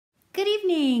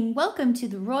evening. Welcome to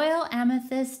the Royal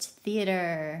Amethyst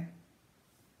Theater.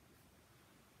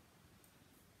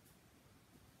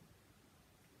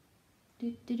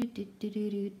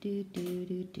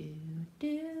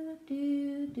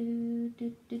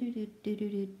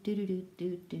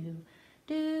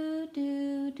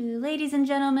 Ladies and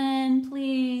gentlemen,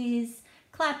 please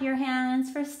clap your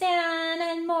hands for Stan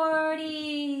and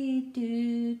Morty.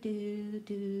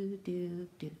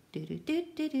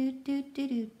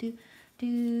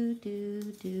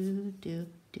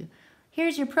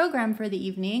 Here's your program for the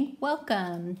evening.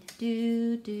 Welcome.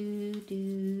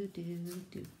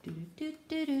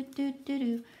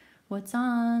 What's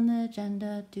on the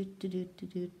agenda?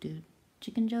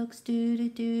 Chicken jokes.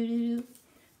 Bum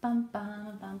bum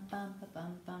bum bum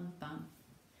bum bum bum.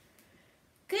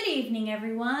 Good evening,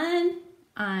 everyone.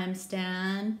 I'm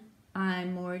Stan.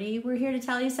 I'm Morty. We're here to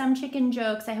tell you some chicken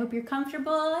jokes. I hope you're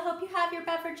comfortable. I hope you have your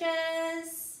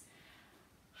beverages.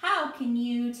 How can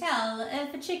you tell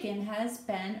if a chicken has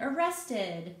been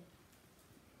arrested?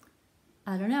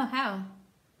 I don't know how.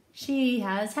 She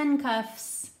has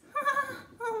handcuffs.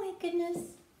 Oh my goodness.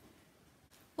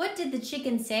 What did the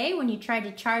chicken say when you tried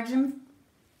to charge him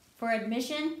for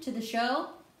admission to the show?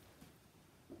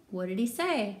 What did he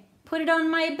say? Put it on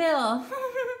my bill.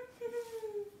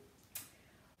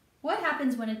 What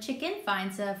happens when a chicken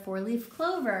finds a four-leaf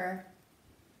clover?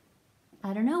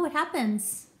 I don't know. What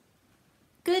happens?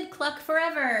 Good cluck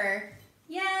forever.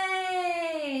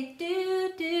 Yay!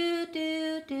 Do do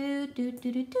do do do do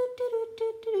do do do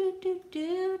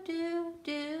do do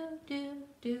do do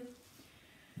do.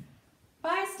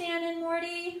 Bye, Stan and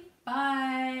Morty.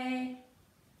 Bye.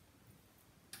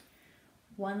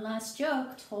 One last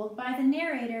joke told by the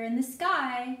narrator in the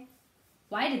sky.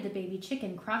 Why did the baby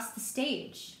chicken cross the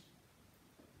stage?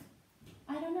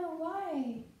 I don't know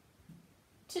why.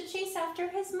 To chase after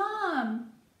his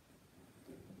mom.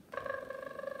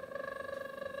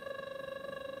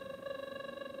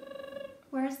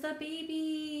 Where's the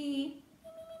baby?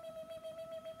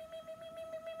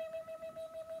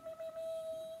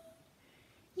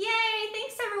 Yay!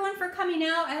 Thanks everyone for coming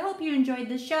out. I hope you enjoyed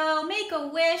the show. Make a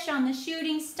wish on the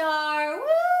shooting star. Woo!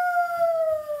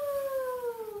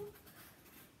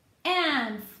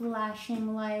 And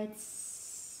flashing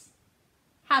lights.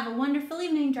 Have a wonderful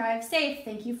evening. Drive safe.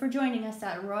 Thank you for joining us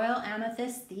at Royal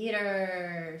Amethyst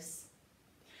Theaters.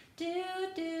 Do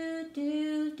do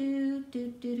do do do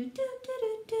do do do.